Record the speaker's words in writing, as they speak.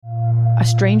a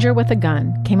stranger with a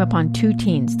gun came upon two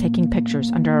teens taking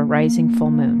pictures under a rising full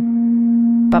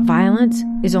moon. But violence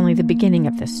is only the beginning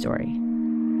of this story.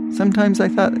 Sometimes I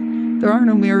thought, there are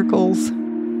no miracles.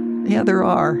 Yeah, there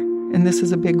are, and this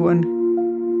is a big one.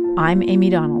 I'm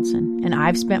Amy Donaldson, and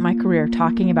I've spent my career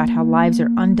talking about how lives are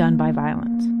undone by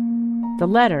violence. The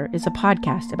Letter is a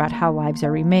podcast about how lives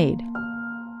are remade.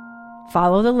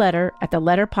 Follow The Letter at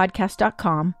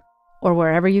theletterpodcast.com or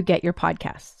wherever you get your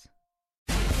podcasts.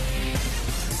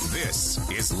 This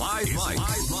is Live Mike.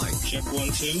 Check 1,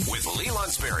 2. With Lee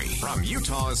Lonsberry. From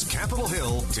Utah's Capitol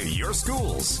Hill to your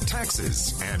schools,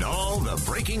 taxes, and all the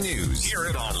breaking news. Hear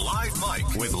it on Live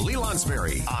Mike with Lee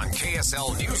Lonsberry on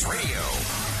KSL News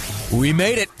Radio. We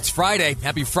made it. It's Friday.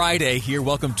 Happy Friday here.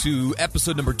 Welcome to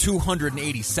episode number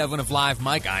 287 of Live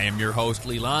Mike. I am your host,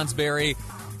 Lee Lonsberry.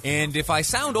 And if I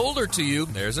sound older to you,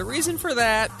 there's a reason for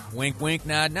that. Wink, wink,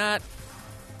 nod, nod.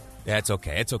 That's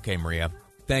okay. It's okay, Maria.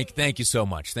 Thank you so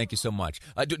much. Thank you so much.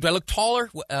 Do I look taller?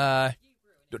 Do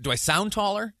I sound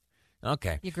taller?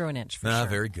 Okay. You grew an inch for sure.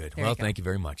 Very good. There Thank you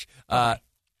very much.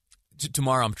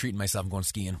 Tomorrow I'm treating myself. I'm going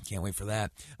skiing. Can't wait for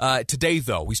that. Today,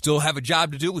 though, we still have a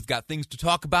job to do. We've got things to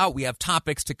talk about. We have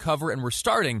topics to cover, and we're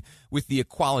starting with the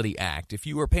Equality Act. If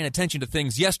you were paying attention to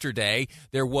things yesterday,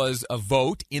 there was a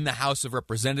vote in the House of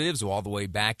Representatives, all the way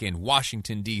back in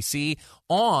Washington, D.C.,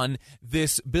 on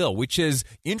this bill, which is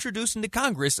introduced into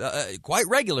Congress quite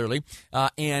regularly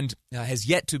and has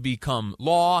yet to become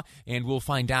law. And we'll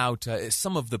find out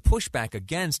some of the pushback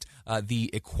against the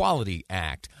Equality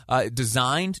Act,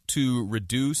 designed to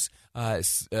reduce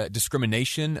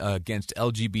discrimination against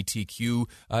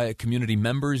LGBTQ community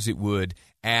members. It would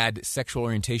add sexual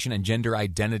orientation and gender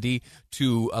identity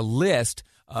to a list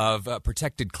of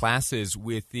protected classes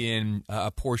within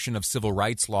a portion of civil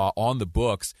rights law on the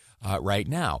books right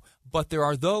now. But there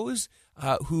are those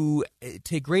who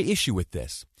take great issue with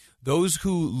this, those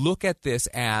who look at this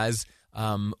as,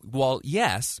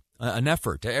 yes, an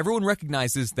effort. Everyone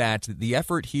recognizes that the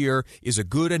effort here is a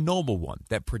good and noble one,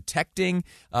 that protecting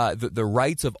the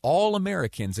rights of all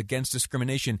Americans against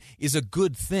discrimination is a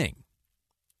good thing.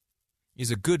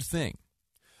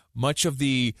 Much of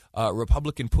the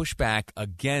Republican pushback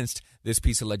against this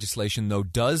piece of legislation, though,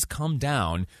 does come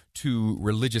down to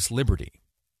religious liberty,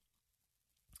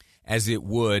 as it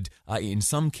would, in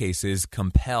some cases,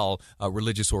 compel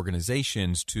religious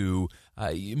organizations to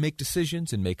make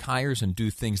decisions and make hires and do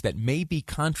things that may be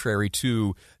contrary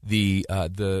to the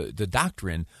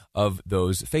doctrine of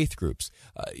those faith groups.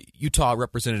 Utah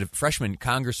freshman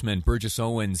Congressman Burgess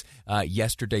Owens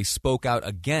yesterday spoke out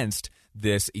against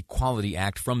this Equality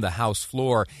Act from the House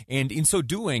floor, and in so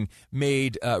doing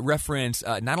made reference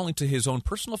not only to his own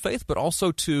personal faith, but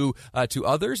also to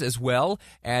others, as well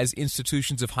as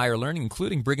institutions of higher learning,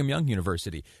 including Brigham Young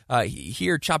University.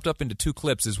 Here, chopped up into two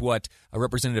clips, is what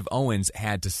Representative Owens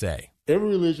had to say. Every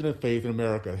religion and faith in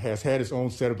America has had its own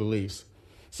set of beliefs.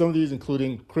 Some of these,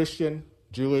 including Christian,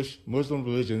 Jewish, Muslim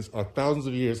religions, are thousands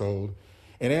of years old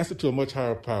and answer to a much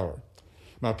higher power.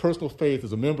 My personal faith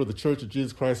as a member of the Church of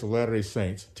Jesus Christ of Latter-day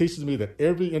Saints teaches me that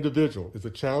every individual is a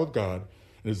child of God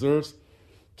and deserves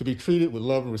to be treated with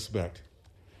love and respect.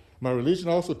 My religion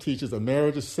also teaches that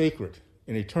marriage is sacred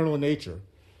and eternal in nature.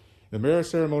 The marriage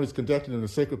ceremonies conducted in the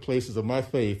sacred places of my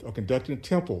faith are conducted in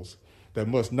temples that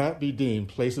must not be deemed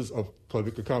places of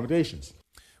public accommodations.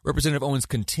 Representative Owens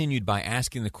continued by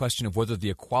asking the question of whether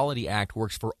the Equality Act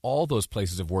works for all those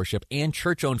places of worship and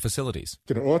church-owned facilities.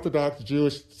 An Orthodox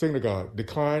Jewish synagogue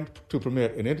declined to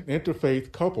permit an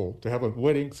interfaith couple to have a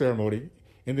wedding ceremony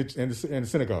in the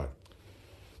synagogue.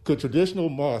 Could traditional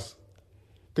mosques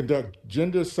conduct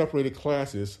gender-separated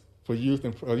classes for youth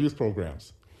and youth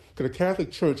programs? Could a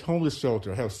Catholic church homeless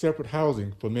shelter have separate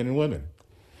housing for men and women?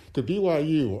 Could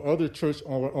BYU or other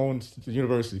church-owned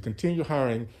universities continue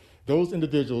hiring those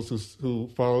individuals who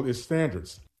follow its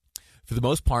standards? For the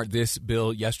most part, this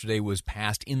bill yesterday was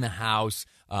passed in the House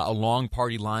along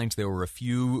party lines. There were a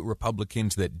few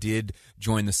Republicans that did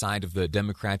join the side of the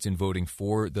Democrats in voting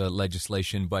for the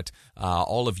legislation, but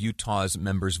all of Utah's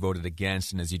members voted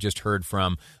against. And as you just heard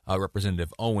from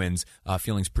Representative Owens,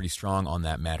 feelings pretty strong on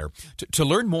that matter. To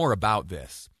learn more about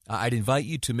this, I'd invite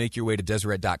you to make your way to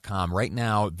Deseret.com. Right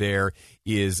now, there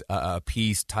is a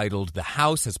piece titled, "The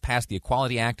House Has Passed the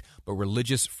Equality Act, but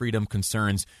Religious Freedom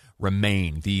Concerns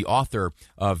Remain." The author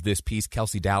of this piece,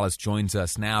 Kelsey Dallas, joins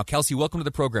us now. Kelsey, welcome to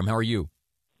the program. How are you?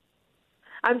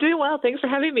 I'm doing well. Thanks for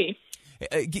having me.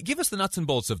 Give us the nuts and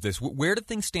bolts of this. Where do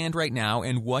things stand right now,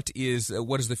 and what does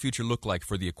the future look like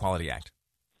for the Equality Act?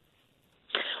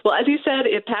 Well, as you said,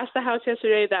 it passed the House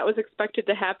yesterday. That was expected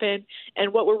to happen.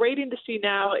 And what we're waiting to see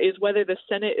now is whether the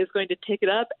Senate is going to take it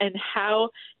up and how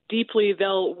deeply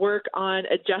they'll work on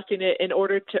adjusting it in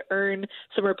order to earn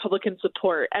some Republican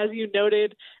support. As you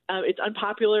noted, it's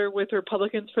unpopular with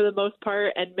Republicans for the most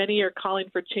part, and many are calling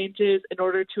for changes in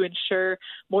order to ensure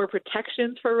more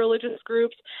protections for religious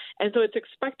groups. And so it's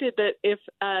expected that if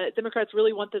Democrats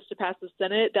really want this to pass the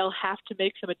Senate, they'll have to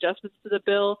make some adjustments to the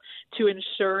bill to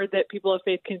ensure that people of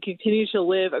faith can continue to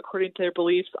live according to their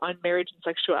beliefs on marriage and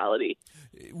sexuality.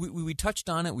 We touched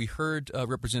on it. We heard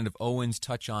Representative Owens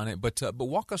touch on it, but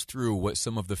walk us through what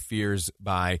some of the fears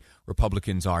by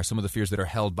Republicans are, some of the fears that are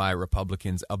held by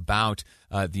Republicans about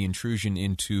the intrusion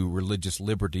into religious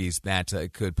liberties that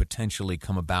could potentially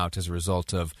come about as a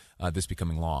result of this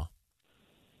becoming law.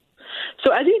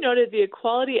 So as you noted, the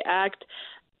Equality Act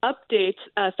updates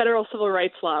federal civil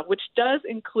rights law, which does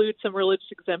include some religious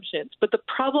exemptions. But the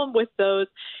problem with those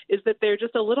is that they're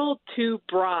just a little too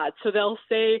broad. So they'll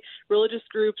say religious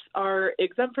groups are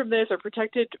exempt from this or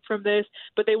protected from this,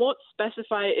 but they won't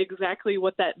specify exactly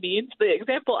what that means. The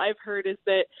example I've heard is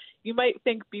that you might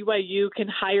think BYU can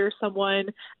hire someone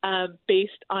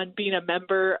based on being a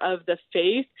member of the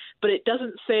faith, but it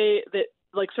doesn't say that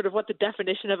sort of what the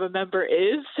definition of a member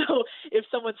is. So if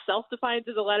someone self-defines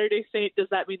as a Latter-day Saint, does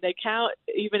that mean they count,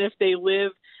 even if they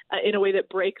live in a way that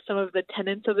breaks some of the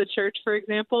tenets of the church, for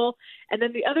example? And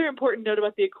then the other important note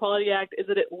about the Equality Act is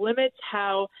that it limits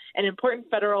how an important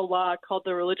federal law called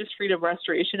the Religious Freedom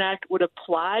Restoration Act would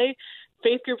apply.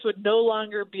 Faith groups would no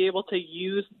longer be able to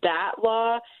use that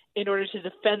law in order to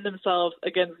defend themselves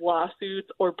against lawsuits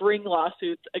or bring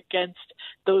lawsuits against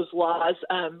those laws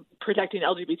protecting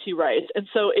LGBT rights. And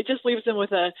so it just leaves them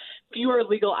with fewer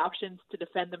legal options to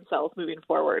defend themselves moving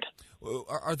forward.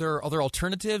 Are there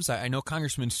alternatives? I know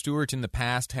Congressman Stewart in the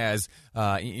past has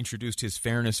introduced his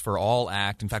Fairness for All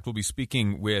Act. In fact, we'll be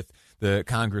speaking with the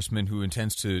congressman who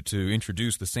intends to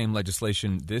introduce the same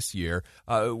legislation this year.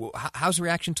 How's the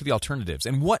reaction to the alternatives?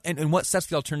 And what sets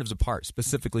the alternatives apart,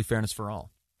 specifically Fairness for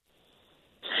All?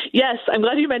 Yes, I'm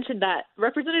glad you mentioned that.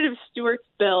 Representative Stewart's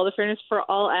bill, the Fairness for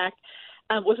All Act,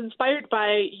 was inspired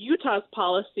by Utah's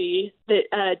policy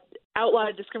that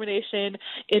outlawed discrimination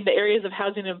in the areas of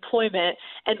housing and employment.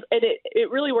 And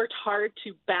it really worked hard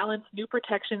to balance new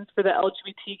protections for the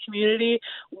LGBT community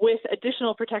with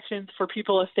additional protections for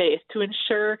people of faith to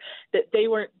ensure that they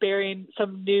weren't bearing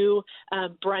some new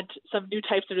some new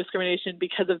types of discrimination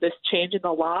because of this change in the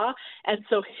law. And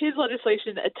so his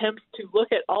legislation attempts to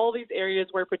look at all these areas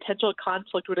where potential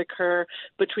conflict would occur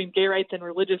between gay rights and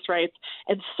religious rights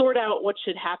and sort out what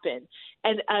should happen.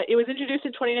 And it was introduced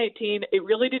in 2019. It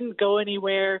really didn't go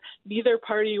anywhere. Neither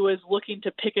party was looking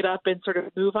to pick it up and sort of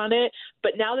move on it.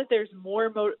 But now that there's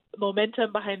more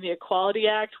momentum behind the Equality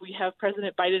Act, we have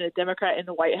President Biden, a Democrat in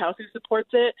the White House, who supports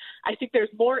it. I think there's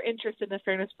more interest in the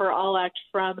Fairness for All Act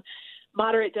from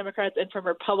moderate Democrats and from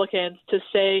Republicans to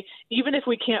say, even if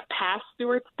we can't pass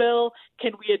Stewart's bill,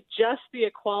 can we adjust the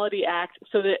Equality Act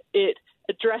so that it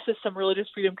addresses some religious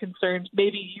freedom concerns,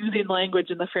 maybe using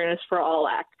language in the Fairness for All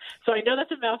Act. So I know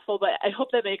that's a mouthful, but I hope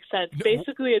that makes sense.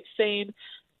 Basically, it's saying,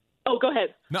 oh, go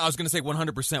ahead. No, I was going to say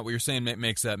 100%. What you're saying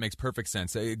makes perfect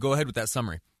sense. Go ahead with that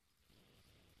summary.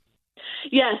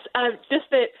 Yes, just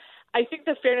that I think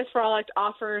the Fairness for All Act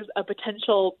offers a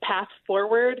potential path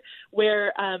forward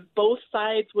where both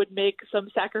sides would make some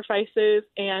sacrifices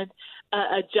and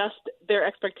adjust their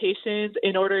expectations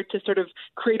in order to sort of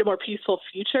create a more peaceful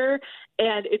future.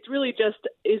 And it's really just,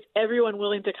 is everyone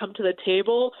willing to come to the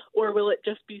table, or will it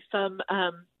just be some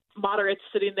moderates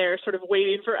sitting there sort of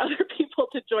waiting for other people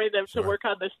to join them to work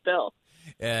on this bill?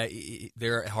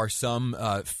 There are some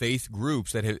faith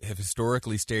groups that have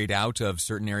historically stayed out of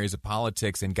certain areas of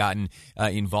politics and gotten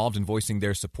involved in voicing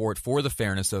their support for the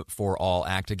Fairness for All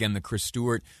Act. Again, the Chris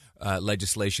Stewart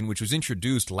legislation, which was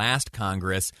introduced last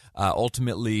Congress,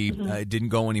 ultimately didn't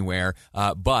go anywhere.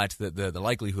 But the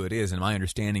likelihood is, and my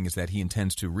understanding is that he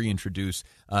intends to reintroduce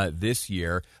this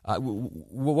year.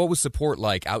 What was support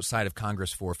like outside of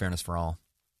Congress for Fairness for All?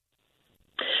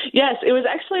 Yes, it was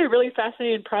actually a really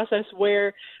fascinating process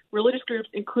where religious groups,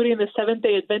 including the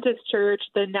Seventh-day Adventist Church,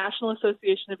 the National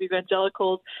Association of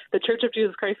Evangelicals, the Church of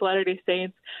Jesus Christ of Latter-day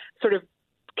Saints, sort of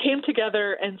came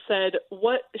together and said,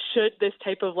 what should this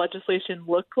type of legislation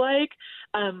look like?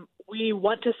 We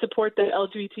want to support the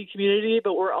LGBT community,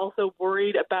 but we're also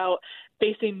worried about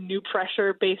facing new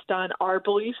pressure based on our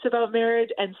beliefs about marriage.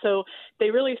 And so they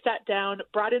really sat down,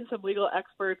 brought in some legal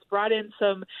experts, brought in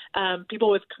some people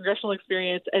with congressional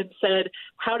experience, and said,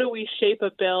 how do we shape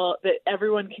a bill that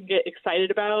everyone can get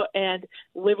excited about and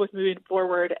live with moving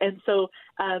forward? And so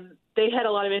they had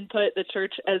a lot of input. The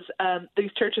church, as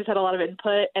these churches had a lot of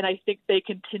input, and I think they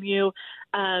continue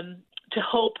to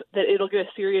hope that it'll get a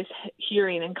serious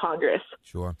hearing in Congress.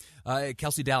 Sure.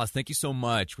 Kelsey Dallas, thank you so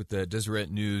much with the Deseret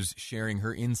News, sharing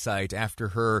her insight after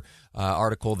her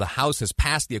article, "The House has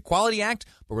passed the Equality Act,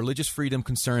 but religious freedom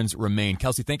concerns remain."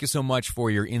 Kelsey, thank you so much for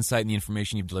your insight and the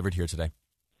information you've delivered here today.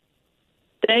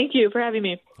 Thank you for having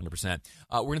me. 100%.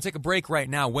 We're going to take a break right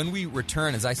now. When we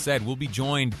return, as I said, we'll be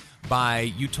joined by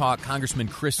Utah Congressman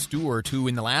Chris Stewart, who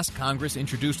in the last Congress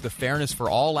introduced the Fairness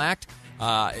for All Act.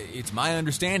 It's my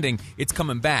understanding it's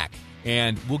coming back,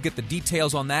 and we'll get the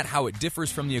details on that, how it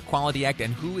differs from the Equality Act,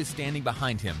 and who is standing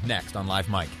behind him next on Live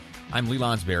Mike. I'm Lee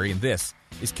Lonsberry, and this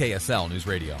is KSL News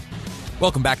Radio.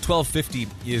 Welcome back. 12:50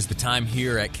 is the time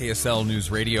here at KSL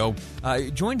News Radio.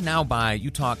 Joined now by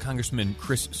Utah Congressman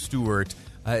Chris Stewart,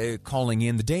 calling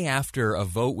in the day after a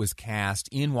vote was cast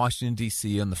in Washington,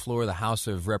 D.C. on the floor of the House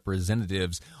of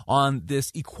Representatives on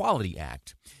this Equality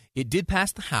Act. It did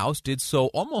pass the House, did so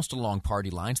almost along party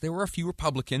lines. There were a few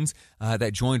Republicans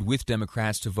that joined with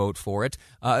Democrats to vote for it,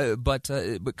 but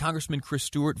Congressman Chris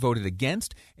Stewart voted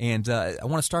against, and I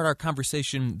want to start our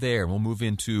conversation there. We'll move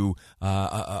into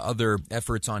other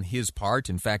efforts on his part.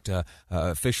 In fact,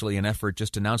 officially an effort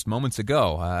just announced moments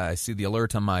ago. I see the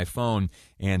alert on my phone,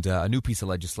 and a new piece of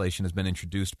legislation has been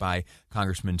introduced by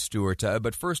Congressman Stewart.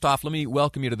 But first off, let me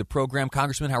welcome you to the program.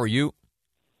 Congressman, how are you?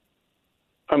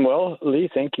 I'm well, Lee.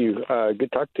 Thank you. Good to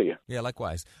talk to you. Yeah,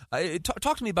 likewise.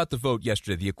 Talk to me about the vote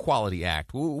yesterday, the Equality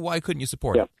Act. Why couldn't you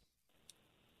support it?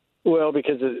 Well,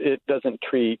 because it doesn't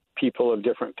treat people of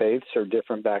different faiths or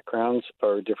different backgrounds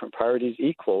or different priorities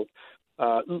equal.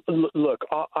 Look,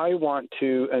 I want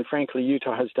to, and frankly,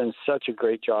 Utah has done such a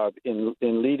great job in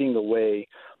leading the way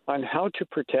on how to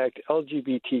protect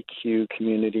LGBTQ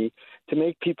community, to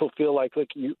make people feel like, look,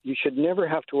 you should never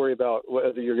have to worry about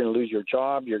whether you're going to lose your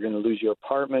job, you're going to lose your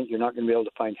apartment, you're not going to be able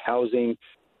to find housing,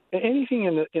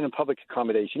 anything in a public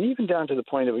accommodation, even down to the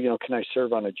point of, can I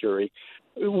serve on a jury?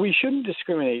 We shouldn't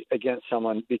discriminate against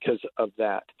someone because of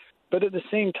that. But at the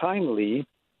same time, Lee,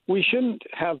 we shouldn't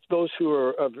have those who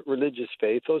are of religious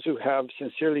faith, those who have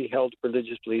sincerely held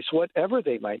religious beliefs, whatever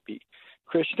they might be,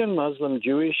 Christian, Muslim,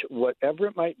 Jewish, whatever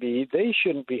it might be, they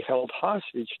shouldn't be held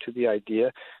hostage to the idea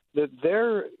that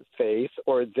their faith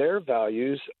or their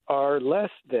values are less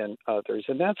than others.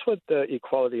 And that's what the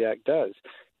Equality Act does.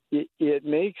 It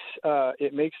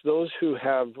makes those who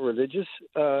have religious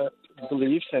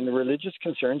beliefs and religious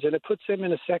concerns, and it puts them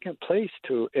in a second place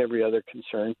to every other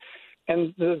concern.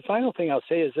 And the final thing I'll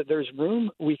say is that there's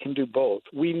room we can do both.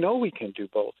 We know we can do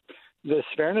both. This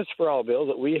Fairness for All bill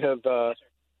that we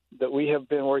have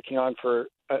been working on for,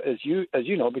 as you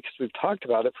know, because we've talked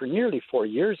about it for nearly 4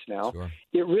 years now, Sure.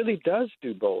 It really does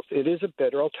do both. It is a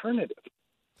better alternative.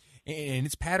 And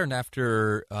it's patterned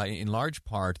after, in large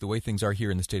part, the way things are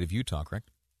here in the state of Utah, correct?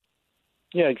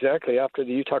 Yeah, exactly. After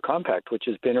the Utah Compact, which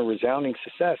has been a resounding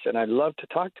success, and I'd love to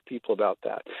talk to people about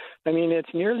that. I mean,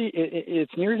 it's nearly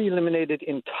eliminated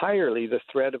entirely the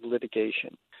threat of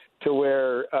litigation, to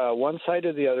where one side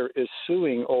or the other is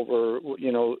suing over,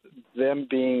 them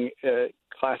being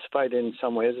classified in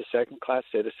some way as a second-class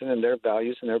citizen and their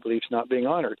values and their beliefs not being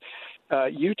honored.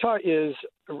 Utah is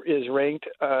ranked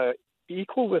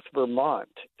equal with Vermont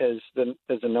as the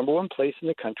number one place in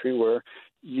the country where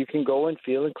you can go and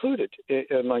feel included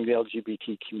among the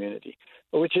LGBT community,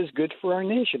 which is good for our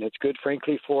nation. It's good,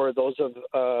 frankly, for those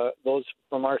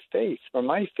from our faith, from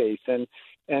my faith, and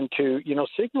to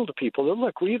signal to people that,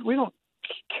 look, we don't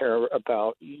care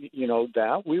about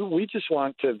that. We just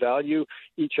want to value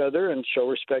each other and show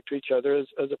respect to each other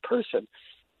as a person.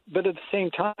 But at the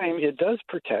same time, it does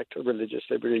protect religious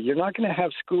liberty. You're not going to have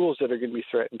schools that are going to be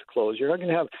threatened to close. You're not going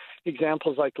to have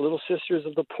examples like Little Sisters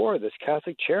of the Poor, this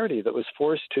Catholic charity that was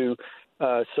forced to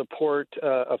support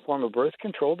a form of birth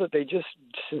control that they just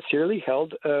sincerely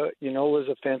held, was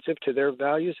offensive to their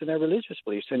values and their religious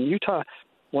beliefs. And Utah,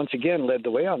 once again, led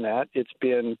the way on that. It's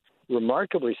been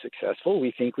remarkably successful.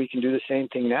 We think we can do the same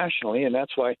thing nationally, and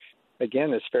that's why,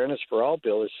 again, this Fairness for All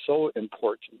bill is so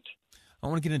important. I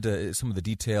want to get into some of the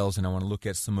details, and I want to look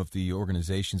at some of the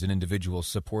organizations and individuals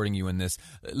supporting you in this.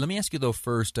 Let me ask you, though,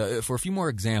 first, for a few more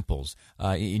examples.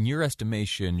 In your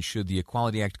estimation, should the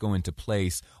Equality Act go into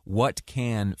place, what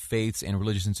can faiths and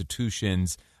religious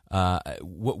institutions,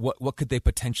 what could they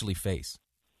potentially face?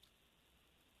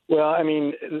 Well, I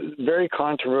mean, very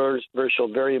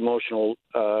controversial, very emotional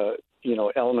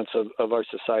elements of our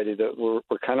society that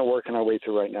we're kind of working our way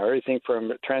through right now. Everything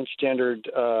from transgendered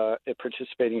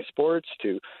participating in sports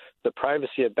to the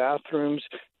privacy of bathrooms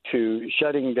to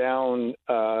shutting down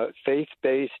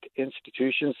faith-based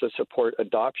institutions that support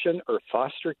adoption or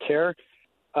foster care.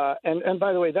 And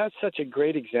by the way, that's such a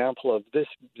great example of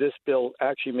this bill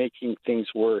actually making things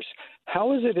worse.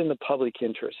 How is it in the public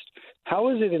interest? How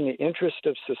is it in the interest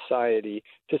of society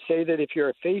to say that if you're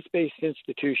a faith-based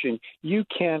institution, you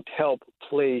can't help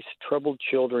place troubled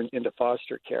children into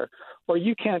foster care, or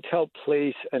you can't help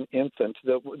place an infant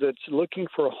that's looking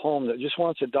for a home, that just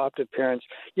wants adoptive parents?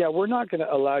 Yeah, we're not going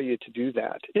to allow you to do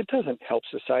that. It doesn't help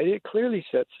society. It clearly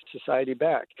sets society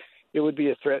back. It would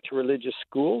be a threat to religious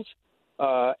schools.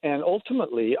 And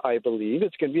ultimately, I believe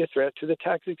it's going to be a threat to the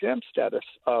tax-exempt status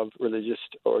of religious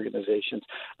organizations.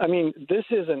 I mean, this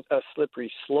isn't a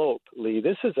slippery slope, Lee.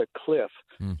 This is a cliff.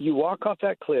 You walk off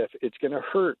that cliff, it's going to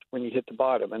hurt when you hit the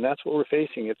bottom. And that's what we're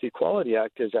facing if the Equality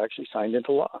Act is actually signed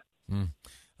into law.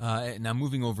 Now,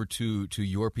 moving over to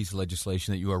your piece of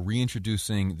legislation that you are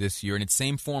reintroducing this year, in its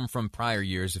same form from prior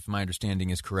years, if my understanding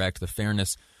is correct, the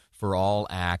Fairness for All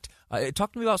Act.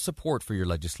 Talk to me about support for your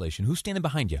legislation. Who's standing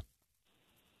behind you?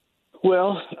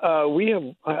 Well,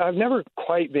 I've never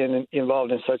quite been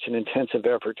involved in such an intensive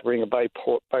effort to bring a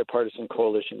bipartisan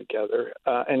coalition together,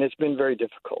 and it's been very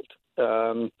difficult.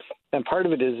 And part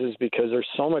of it is because there's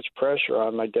so much pressure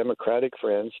on my Democratic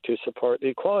friends to support the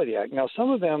Equality Act. Now, some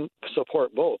of them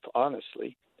support both,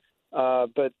 honestly,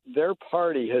 but their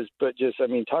party has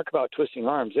talk about twisting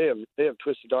arms. They have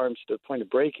twisted arms to the point of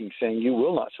breaking, saying you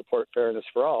will not support Fairness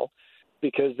for All,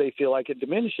 because they feel like it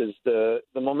diminishes the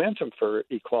momentum for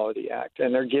Equality Act,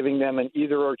 and they're giving them an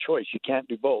either-or choice. You can't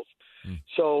do both.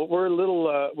 So we're a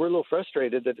little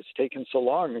frustrated that it's taken so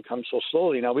long and come so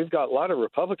slowly. Now, we've got a lot of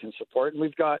Republican support, and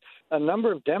we've got a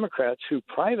number of Democrats who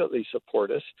privately support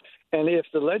us. And if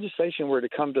the legislation were to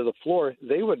come to the floor,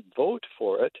 they would vote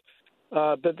for it.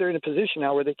 But they're in a position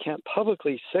now where they can't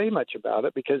publicly say much about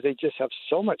it because they just have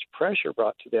so much pressure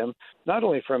brought to them, not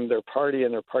only from their party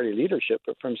and their party leadership,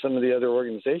 but from some of the other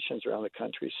organizations around the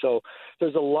country. So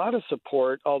there's a lot of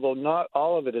support, although not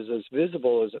all of it is as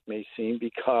visible as it may seem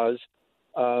because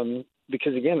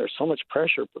again, there's so much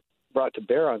pressure brought to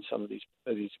bear on some of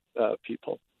these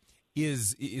people.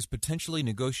 Is potentially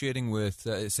negotiating with,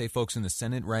 say, folks in the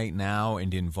Senate right now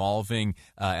and involving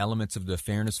elements of the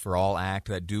Fairness for All Act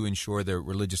that do ensure their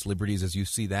religious liberties, as you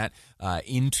see that,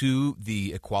 into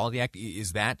the Equality Act?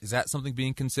 Is that something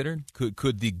being considered?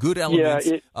 Could the good elements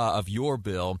of your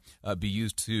bill be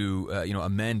used to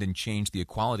amend and change the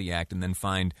Equality Act and then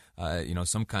find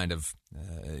some kind of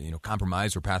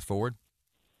compromise or path forward?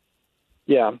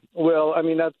 Yeah, well,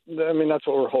 that's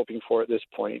what we're hoping for at this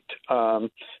point. The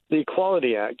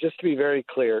Equality Act, just to be very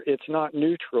clear, it's not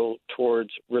neutral towards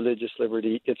religious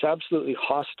liberty. It's absolutely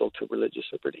hostile to religious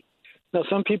liberty. Now,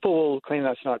 some people will claim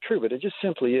that's not true, but it just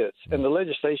simply is. And the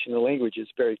legislation, the language is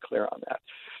very clear on that.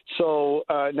 So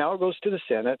now it goes to the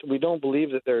Senate. We don't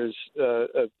believe that there's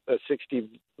a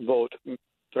 60-vote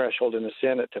threshold in the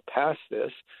Senate to pass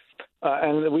this.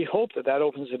 And we hope that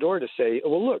opens the door to say,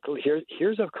 well, look,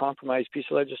 here's a compromised piece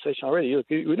of legislation already. Look,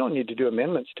 we don't need to do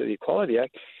amendments to the Equality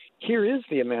Act. Here is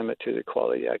the amendment to the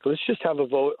Equality Act. Let's just have a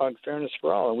vote on Fairness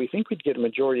for All. And we think we'd get a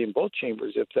majority in both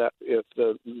chambers if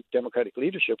the Democratic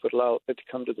leadership would allow it to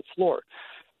come to the floor.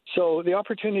 So the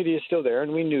opportunity is still there,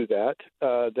 and we knew that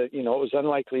it was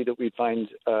unlikely that we'd find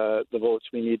the votes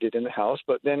we needed in the House.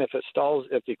 But then if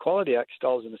the Equality Act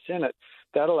stalls in the Senate,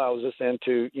 that allows us then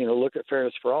to look at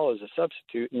Fairness for All as a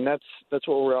substitute, and that's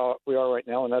where we are right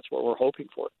now, and that's what we're hoping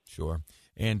for. Sure.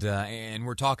 And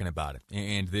we're talking about it,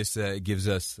 and this gives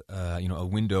us a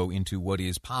window into what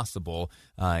is possible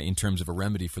in terms of a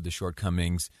remedy for the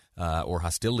shortcomings or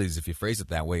hostilities, if you phrase it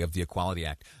that way, of the Equality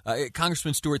Act.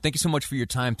 Congressman Stewart, thank you so much for your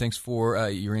time. Thanks for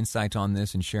your insight on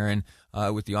this and sharing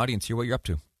with the audience here what you're up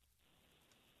to.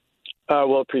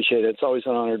 Well, appreciate it. It's always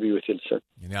an honor to be with you, sir.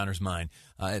 The honor's mine.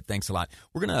 Thanks a lot.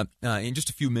 We're going to, in just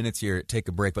a few minutes here, take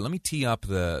a break, but let me tee up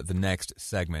the next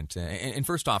segment. And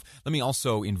first off, let me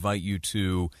also invite you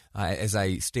to, as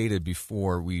I stated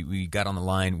before, we got on the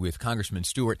line with Congressman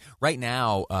Stewart. Right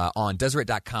now on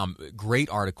Deseret.com, great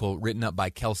article written up by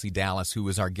Kelsey Dallas, who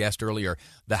was our guest earlier.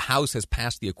 The House has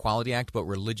passed the Equality Act, but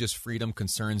religious freedom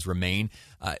concerns remain.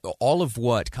 All of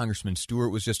what Congressman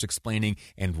Stewart was just explaining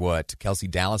and what Kelsey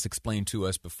Dallas explained to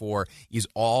us before is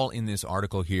all in this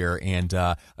article here, and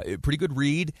a pretty good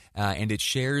read, and it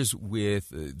shares with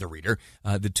the reader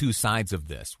the two sides of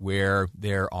this, where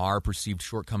there are perceived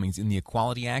shortcomings in the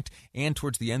Equality Act, and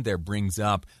towards the end there brings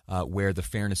up where the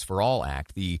Fairness for All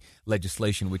Act, the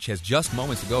legislation which has just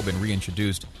moments ago been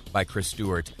reintroduced by Chris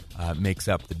Stewart, makes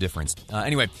up the difference.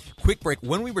 Anyway, quick break.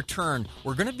 When we return,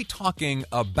 we're going to be talking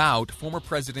about former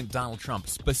President Donald Trump,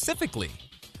 specifically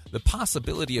the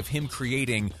possibility of him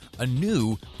creating a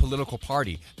new political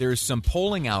party. There is some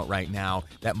polling out right now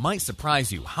that might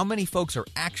surprise you. How many folks are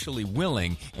actually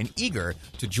willing and eager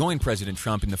to join President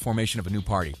Trump in the formation of a new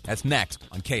party? That's next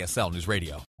on KSL News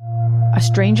Radio. A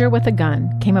stranger with a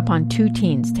gun came upon two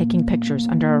teens taking pictures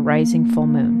under a rising full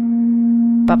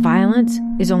moon. But violence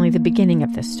is only the beginning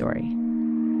of this story.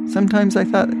 Sometimes I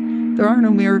thought, there are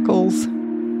no miracles.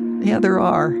 Yeah, there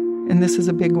are, and this is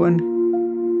a big one.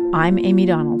 I'm Amy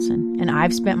Donaldson, and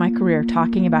I've spent my career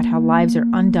talking about how lives are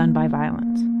undone by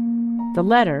violence. The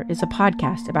Letter is a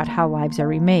podcast about how lives are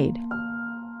remade.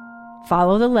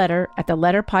 Follow The Letter at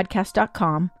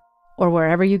theletterpodcast.com or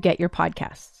wherever you get your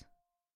podcasts.